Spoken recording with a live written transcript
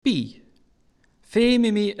B.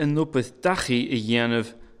 Féimi mi an nopeth dachi I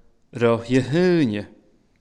dhéanamh ra dheúine.